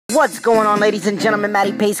What's going on, ladies and gentlemen?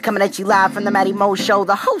 Matty Pace coming at you live from the Matty Mo Show,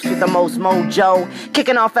 the host with the most mojo.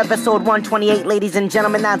 Kicking off episode 128, ladies and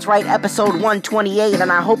gentlemen. That's right, episode 128,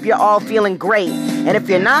 and I hope you're all feeling great. And if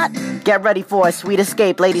you're not, get ready for a sweet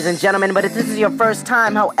escape, ladies and gentlemen. But if this is your first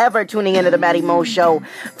time, however, tuning into the Matty Mo Show,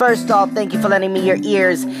 first off, thank you for lending me your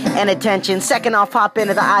ears and attention. Second off, hop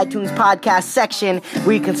into the iTunes podcast section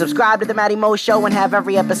where you can subscribe to the Matty Mo Show and have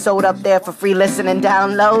every episode up there for free listen and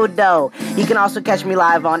download, though. You can also catch me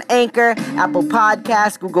live on Anchor, Apple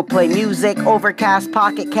Podcasts, Google Play Music, Overcast,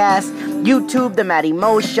 Pocket Cast, YouTube, The Matty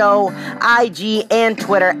Mo Show, IG and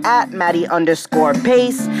Twitter at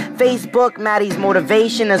Matty_Pace, Facebook, Matty's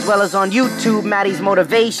Motivation, as well as on YouTube, Matty's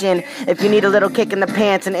Motivation, if you need a little kick in the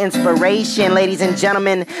pants and inspiration, ladies and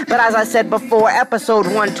gentlemen. But as I said before, episode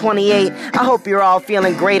 128, I hope you're all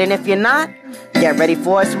feeling great, and if you're not, get ready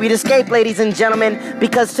for a sweet escape, ladies and gentlemen,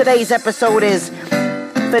 because today's episode is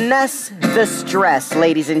Finesse the Stress,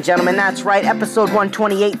 ladies and gentlemen. That's right, episode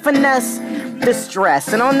 128, Finesse the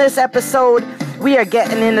Stress. And on this episode, we are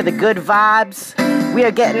getting into the good vibes. We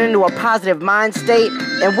are getting into a positive mind state,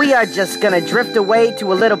 and we are just gonna drift away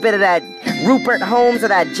to a little bit of that Rupert Holmes or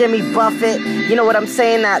that Jimmy Buffett. You know what I'm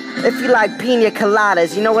saying? That if you like pina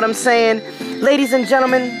coladas, you know what I'm saying? Ladies and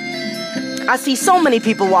gentlemen, I see so many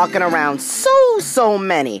people walking around, so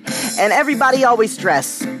many, and everybody always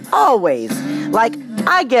stressed, always. Like,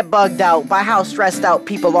 I get bugged out by how stressed out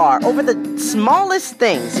people are over the smallest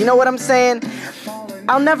things, you know what I'm saying?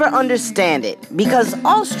 I'll never understand it, because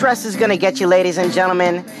all stress is gonna get you, ladies and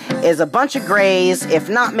gentlemen, is a bunch of grays, if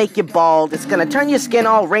not make you bald. It's gonna turn your skin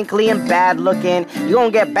all wrinkly and bad looking. You're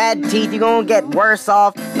gonna get bad teeth, you're gonna get worse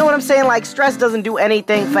off. You know what I'm saying? Like, stress doesn't do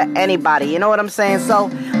anything for anybody, you know what I'm saying? So,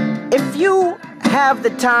 if you have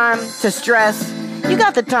the time to stress, you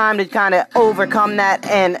got the time to kind of overcome that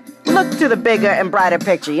and look to the bigger and brighter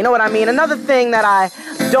picture. You know what I mean? Another thing that I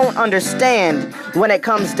don't understand when it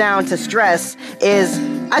comes down to stress is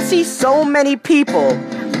I see so many people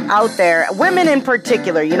out there, women in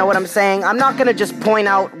particular, you know what I'm saying? I'm not going to just point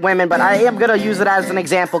out women, but I am going to use it as an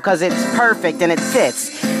example because it's perfect and it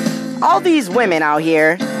fits. All these women out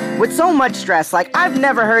here with so much stress, like, I've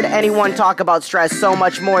never heard anyone talk about stress so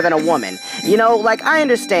much more than a woman. You know, like, I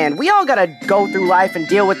understand, we all gotta go through life and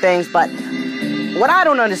deal with things, but what I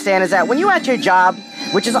don't understand is that when you're at your job,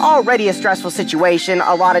 which is already a stressful situation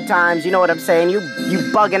a lot of times, you know what I'm saying, you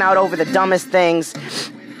bugging out over the dumbest things,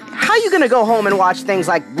 how you gonna go home and watch things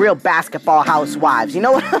like Real Basketball Housewives? You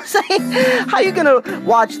know what I'm saying? How you gonna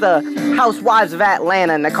watch the Housewives of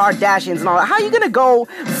Atlanta and the Kardashians and all that? How you gonna go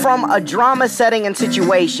from a drama setting and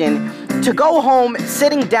situation to go home,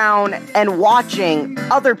 sitting down and watching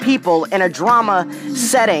other people in a drama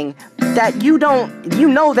setting that you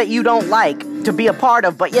know that you don't like to be a part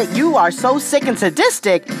of, but yet you are so sick and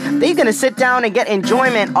sadistic that you're gonna sit down and get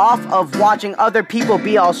enjoyment off of watching other people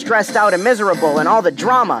be all stressed out and miserable and all the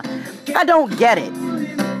drama. I don't get it.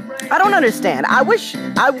 I don't understand. I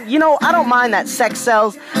don't mind that sex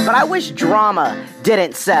sells, but I wish drama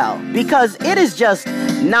didn't sell, because it is just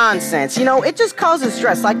nonsense. You know, it just causes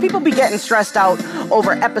stress. Like, people be getting stressed out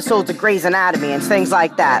over episodes of Grey's Anatomy and things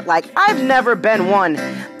like that. Like, I've never been one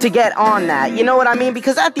to get on that. You know what I mean?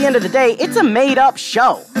 Because at the end of the day, it's a made-up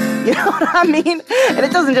show. You know what I mean? And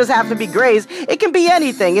it doesn't just have to be Grey's. It can be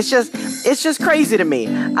anything. It's just crazy to me.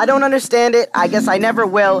 I don't understand it. I guess I never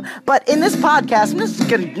will. But in this podcast,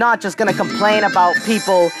 I'm not just going to complain about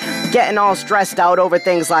people getting all stressed out over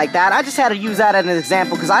things like that. I just had to use that as an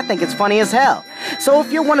example because I think it's funny as hell. So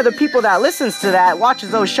if you're one of the people that listens to that,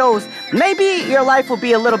 watches those shows, maybe your life will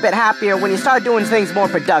be a little bit happier when you start doing things more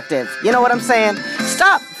productive. You know what I'm saying?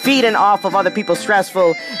 Stop feeding off of other people's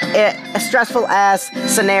stressful ass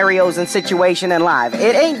scenarios and situation in life.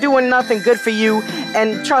 It ain't doing nothing good for you,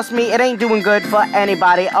 and trust me, it ain't doing good for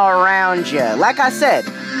anybody around you. Like I said,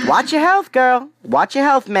 watch your health, girl. Watch your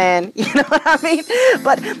health, man. You know what I mean?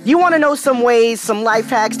 But you want to know some ways, some life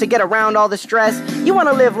hacks to get around all the stress? You want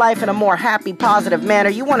to live life in a more happy, positive manner?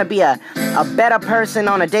 You want to be a better person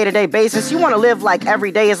on a day-to-day basis? You want to live like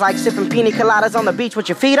every day is like sipping pina coladas on the beach with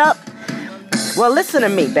your feet up? Well, listen to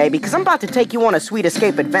me, baby, because I'm about to take you on a sweet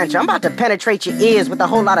escape adventure. I'm about to penetrate your ears with a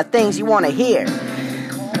whole lot of things you want to hear.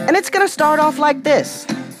 And it's going to start off like this.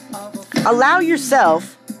 Allow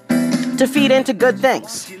yourself to feed into good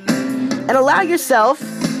things. And allow yourself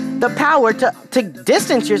the power to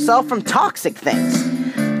distance yourself from toxic things.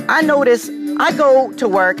 I notice I go to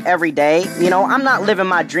work every day. You know, I'm not living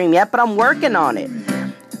my dream yet, but I'm working on it.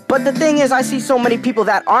 But the thing is, I see so many people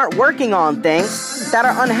that aren't working on things that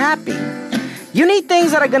are unhappy. You need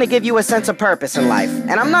things that are going to give you a sense of purpose in life.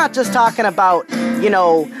 And I'm not just talking about, you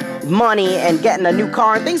know, money and getting a new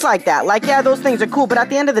car and things like that. Like, yeah, those things are cool, but at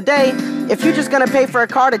the end of the day, if you're just gonna pay for a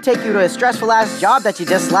car to take you to a stressful ass job that you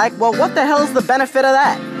dislike, well, what the hell is the benefit of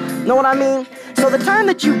that? Know what I mean? So the time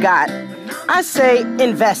that you got, I say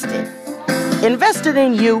invest it. Invest it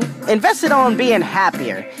in you. Invest it on being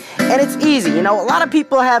happier. And it's easy, you know, a lot of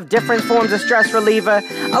people have different forms of stress reliever.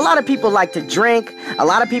 A lot of people like to drink. A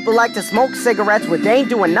lot of people like to smoke cigarettes, but they ain't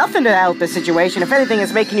doing nothing to help the situation. If anything,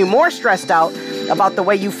 it's making you more stressed out about the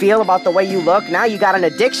way you feel, about the way you look. Now you got an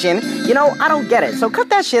addiction. You know, I don't get it. So cut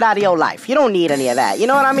that shit out of your life. You don't need any of that. You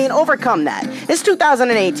know what I mean? Overcome that. It's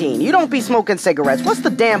 2018. You don't be smoking cigarettes. What's the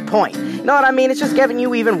damn point? You know what I mean? It's just giving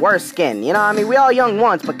you even worse skin. You know what I mean? We all young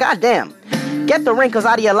once, but goddamn. Get the wrinkles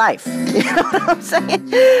out of your life. You know what I'm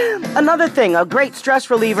saying? Another thing, a great stress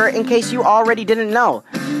reliever, in case you already didn't know.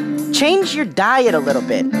 Change your diet a little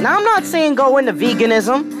bit. Now, I'm not saying go into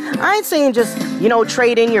veganism. I ain't saying just, you know,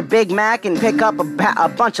 trade in your Big Mac and pick up a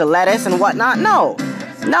bunch of lettuce and whatnot. No.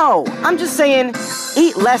 I'm just saying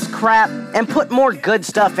eat less crap and put more good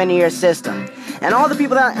stuff into your system. And all the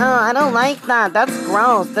people that, I don't like that. That's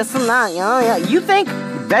gross. This and that. Yeah. You think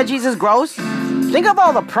veggies is gross? Think of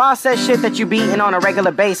all the processed shit that you be eating on a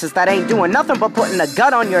regular basis that ain't doing nothing but putting the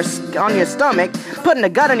gut on your stomach, putting the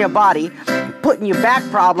gut on your body, putting you back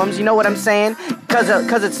problems, you know what I'm saying?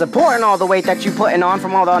 Because it's supporting all the weight that you're putting on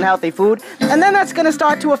from all the unhealthy food. And then that's going to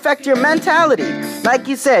start to affect your mentality. Like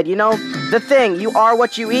you said, you know, the thing, you are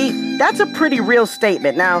what you eat, that's a pretty real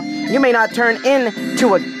statement. Now, you may not turn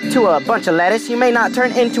into a bunch of lettuce. You may not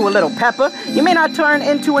turn into a little pepper. You may not turn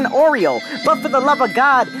into an Oreo. But for the love of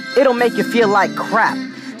God, it'll make you feel like crap.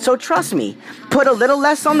 So trust me, put a little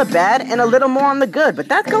less on the bad and a little more on the good. But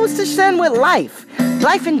that goes to send with life.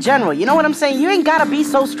 Life in general, you know what I'm saying? You ain't gotta be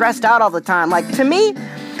so stressed out all the time. Like, to me,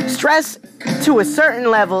 stress to a certain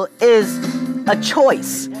level is a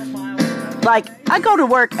choice. Like, I go to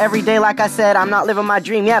work every day, like I said, I'm not living my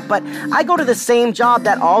dream yet, but I go to the same job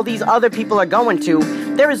that all these other people are going to.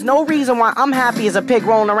 There is no reason why I'm happy as a pig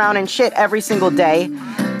rolling around in shit every single day.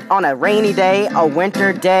 On a rainy day, a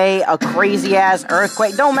winter day, a crazy-ass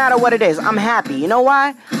earthquake, don't matter what it is, I'm happy. You know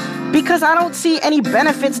why? Because I don't see any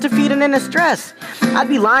benefits to feeding into stress. I'd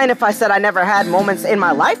be lying if I said I never had moments in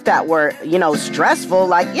my life that were, you know, stressful.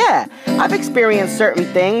 Like, yeah, I've experienced certain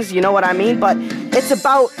things, you know what I mean? But it's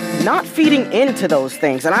about not feeding into those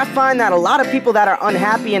things. And I find that a lot of people that are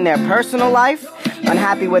unhappy in their personal life,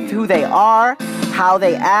 unhappy with who they are, how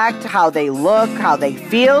they act, how they look, how they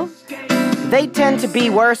feel, they tend to be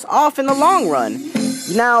worse off in the long run.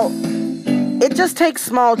 Now, it just takes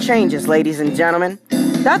small changes, ladies and gentlemen.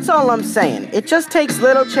 That's all I'm saying. It just takes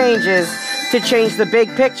little changes to change the big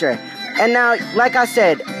picture. And now, like I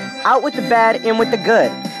said, out with the bad, in with the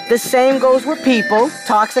good. The same goes with people,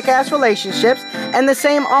 toxic-ass relationships, and the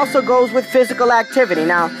same also goes with physical activity.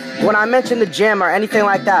 Now, when I mention the gym or anything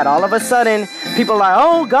like that, all of a sudden, people are like,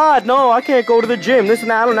 oh, God, no, I can't go to the gym. This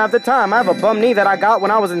and that, I don't have the time. I have a bum knee that I got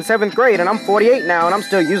when I was in 7th grade, and I'm 48 now, and I'm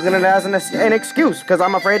still using it as an excuse because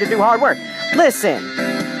I'm afraid to do hard work. Listen.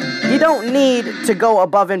 You don't need to go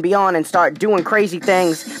above and beyond and start doing crazy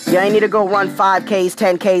things. You ain't need to go run 5Ks,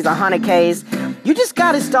 10Ks, 100Ks. You just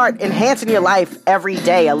gotta start enhancing your life every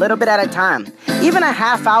day, a little bit at a time. Even a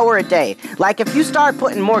half hour a day. Like, if you start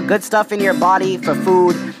putting more good stuff in your body for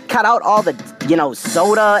food, cut out all the, you know,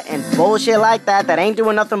 soda and bullshit like that ain't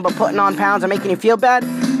doing nothing but putting on pounds and making you feel bad,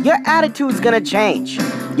 your attitude's gonna change.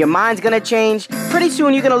 Your mind's gonna change. Pretty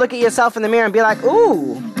soon you're gonna look at yourself in the mirror and be like,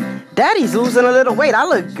 ooh, Daddy's losing a little weight. I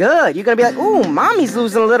look good. You're going to be like, ooh, Mommy's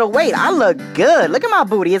losing a little weight. I look good. Look at my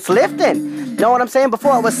booty. It's lifting. Know what I'm saying?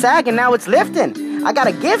 Before it was sagging, now it's lifting. I got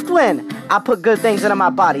a gift when I put good things into my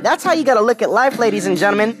body. That's how you got to look at life, ladies and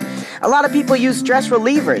gentlemen. A lot of people use stress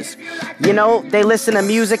relievers. You know, they listen to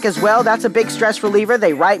music as well. That's a big stress reliever.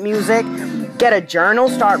 They write music. Get a journal.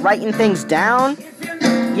 Start writing things down.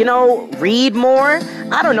 You know, read more.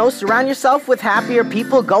 I don't know, surround yourself with happier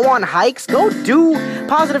people. Go on hikes. Go do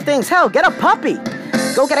positive things. Hell, get a puppy.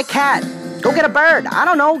 Go get a cat. Go get a bird. I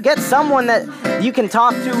don't know, get someone that you can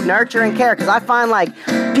talk to, nurture, and care. Because I find, like,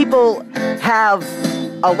 people have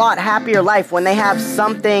a lot happier life when they have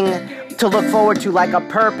something to look forward to, like a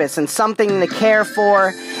purpose and something to care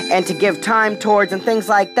for and to give time towards and things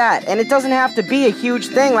like that. And it doesn't have to be a huge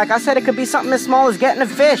thing. Like I said, it could be something as small as getting a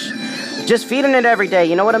fish. Just feeding it every day,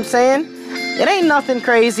 you know what I'm saying? It ain't nothing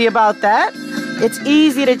crazy about that. It's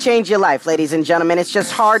easy to change your life, ladies and gentlemen. It's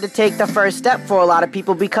just hard to take the first step for a lot of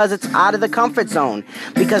people because it's out of the comfort zone.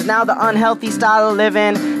 Because now the unhealthy style of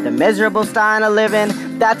living, the miserable style of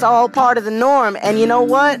living, that's all part of the norm. And you know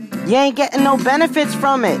what? You ain't getting no benefits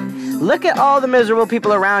from it. Look at all the miserable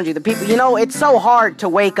people around you. The people, you know, it's so hard to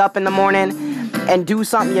wake up in the morning and do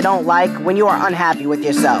something you don't like when you are unhappy with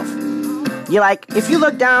yourself. You're like, if you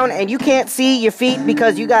look down and you can't see your feet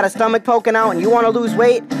because you got a stomach poking out and you want to lose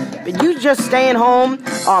weight, but you just staying home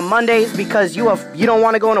on Mondays because you don't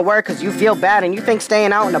want to go into work because you feel bad and you think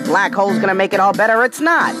staying out in a black hole is going to make it all better. It's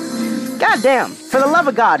not. Goddamn, for the love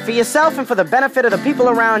of God, for yourself and for the benefit of the people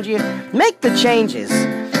around you, make the changes,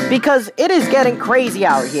 because it is getting crazy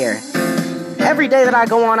out here. Every day that I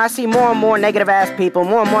go on, I see more and more negative ass people,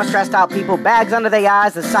 more and more stressed out people, bags under their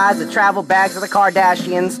eyes the size of travel bags of the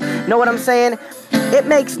Kardashians. Know what I'm saying? It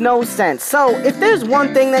makes no sense. So if there's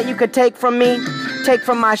one thing that you could take from me, take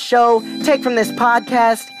from my show, take from this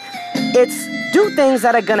podcast, it's do things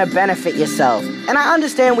that are gonna benefit yourself. And I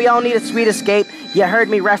understand we all need a sweet escape. You heard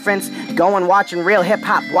me reference going watching Real Hip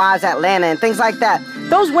Hop Wives Atlanta and things like that.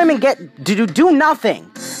 Those women do nothing.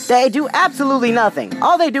 They do absolutely nothing.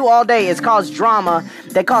 All they do all day is cause drama.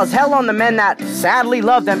 They cause hell on the men that sadly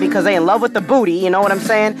love them because they in love with the booty, you know what I'm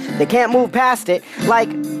saying? They can't move past it. Like,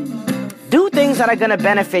 do things that are gonna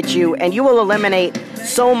benefit you and you will eliminate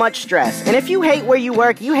so much stress. And if you hate where you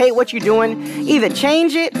work, you hate what you're doing, either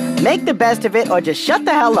change it, make the best of it, or just shut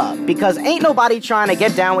the hell up, because ain't nobody trying to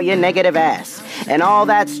get down with your negative ass and all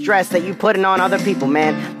that stress that you putting on other people,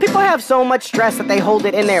 man. People have so much stress that they hold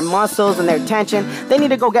it in their muscles and their tension. They need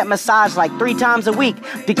to go get massaged like 3 times a week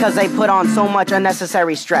because they put on so much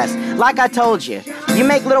unnecessary stress. Like I told you, you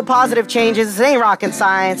make little positive changes. It ain't rocket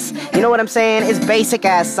science. You know what I'm saying? It's basic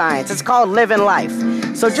ass science. It's called living life.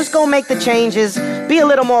 So just go make the changes. Be a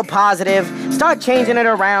little more positive. Start changing it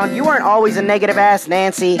around. You weren't always a negative ass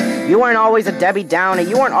Nancy. You weren't always a Debbie Downer.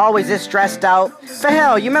 You weren't always this stressed out. For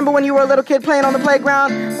hell, you remember when you were a little kid playing on the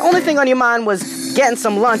playground? The only thing on your mind was getting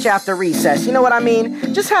some lunch after recess. You know what I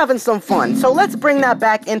mean? Just having some fun. So let's bring that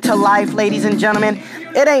back into life, ladies and gentlemen.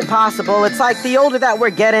 It ain't possible. It's like the older that we're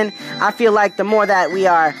getting, I feel like the more that we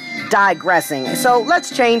are digressing. So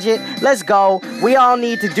let's change it. Let's go. We all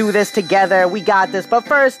need to do this together. We got this. But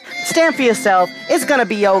first, stand for yourself. It's gonna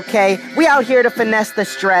be okay. We out here to finesse the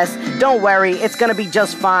stress. Don't worry. It's gonna be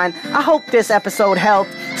just fine. I hope this episode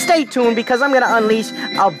helped. Stay tuned, because I'm gonna unleash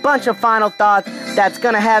a bunch of final thoughts that's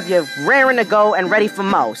gonna have you raring to go and ready for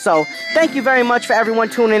Mo. So thank you very much for everyone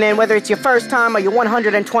tuning in, whether it's your first time or your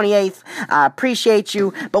 128th. I appreciate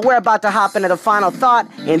you. But we're about to hop into the final thought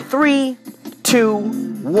in 3, 2,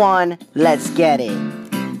 1, let's get it.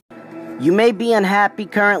 You may be unhappy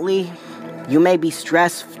currently. You may be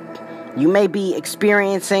stressed. You may be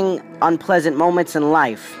experiencing unpleasant moments in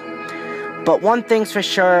life. But one thing's for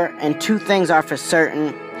sure, and 2 things are for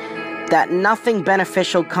certain, that nothing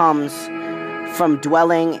beneficial comes from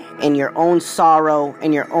dwelling in your own sorrow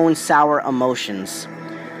and your own sour emotions.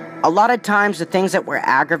 A lot of times the things that we're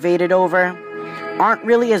aggravated over aren't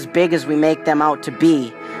really as big as we make them out to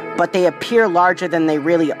be, but they appear larger than they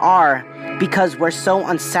really are because we're so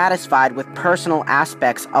unsatisfied with personal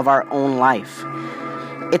aspects of our own life.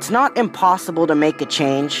 It's not impossible to make a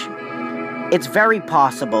change. It's very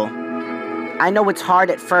possible. I know it's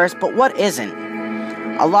hard at first, but what isn't?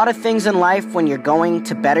 A lot of things in life, when you're going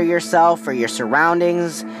to better yourself or your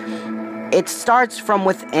surroundings, it starts from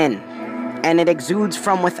within and it exudes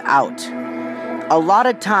from without. A lot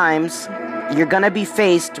of times, you're gonna be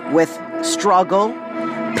faced with struggle,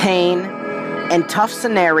 pain, and tough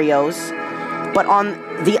scenarios, but on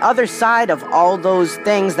the other side of all those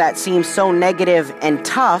things that seem so negative and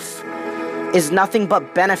tough is nothing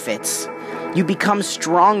but benefits. You become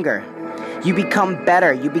stronger, you become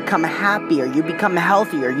better, you become happier, you become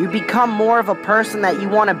healthier, you become more of a person that you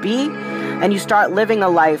want to be, and you start living a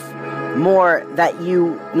life more that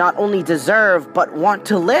you not only deserve but want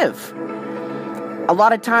to live. A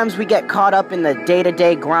lot of times we get caught up in the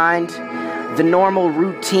day-to-day grind, the normal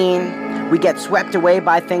routine. We get swept away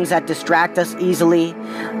by things that distract us easily.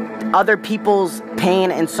 Other people's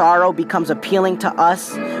pain and sorrow becomes appealing to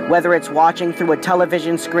us, whether it's watching through a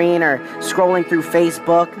television screen or scrolling through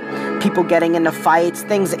Facebook. People getting into fights,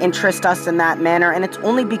 things interest us in that manner, and it's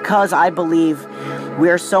only because I believe we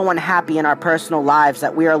are so unhappy in our personal lives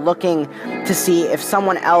that we are looking to see if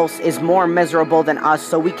someone else is more miserable than us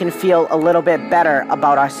so we can feel a little bit better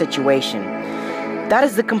about our situation. That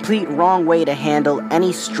is the complete wrong way to handle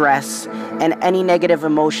any stress and any negative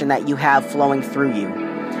emotion that you have flowing through you.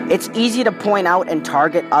 It's easy to point out and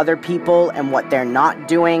target other people and what they're not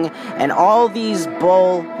doing and all these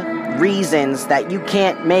bull reasons that you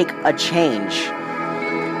can't make a change.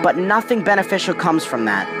 But nothing beneficial comes from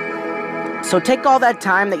that. So take all that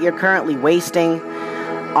time that you're currently wasting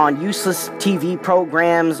on useless TV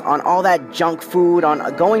programs, on all that junk food,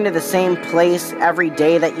 on going to the same place every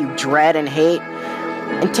day that you dread and hate,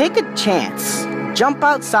 and take a chance. Jump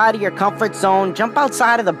outside of your comfort zone, jump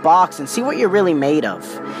outside of the box and see what you're really made of.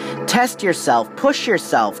 Test yourself, push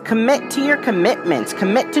yourself, commit to your commitments,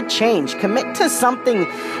 commit to change, commit to something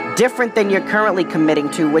different than you're currently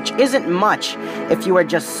committing to, which isn't much if you are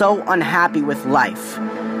just so unhappy with life.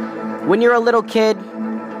 When you're a little kid,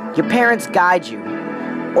 your parents guide you,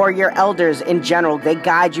 or your elders in general, they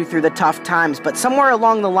guide you through the tough times, but somewhere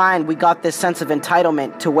along the line, we got this sense of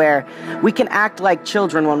entitlement to where we can act like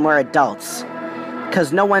children when we're adults,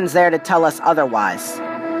 because no one's there to tell us otherwise.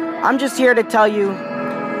 I'm just here to tell you,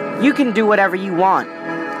 you can do whatever you want.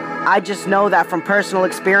 I just know that from personal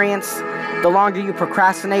experience, the longer you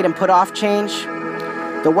procrastinate and put off change,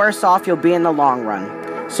 the worse off you'll be in the long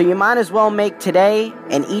run. So you might as well make today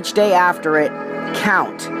and each day after it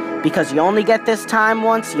count, because you only get this time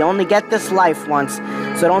once, you only get this life once,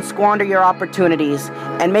 so don't squander your opportunities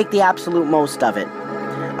and make the absolute most of it.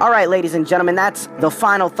 Alright, ladies and gentlemen, that's the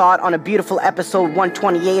final thought on a beautiful episode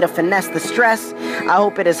 128 of Finesse the Stress. I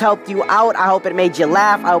hope it has helped you out. I hope it made you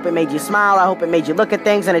laugh. I hope it made you smile. I hope it made you look at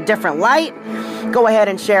things in a different light. Go ahead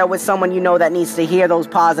and share it with someone you know that needs to hear those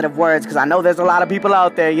positive words, because I know there's a lot of people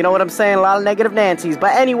out there, you know what I'm saying, a lot of negative Nancys.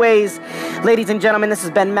 But anyways, ladies and gentlemen, this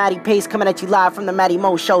has been Matty Pace coming at you live from the Matty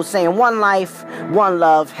Mo Show, saying one life, one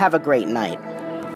love, have a great night.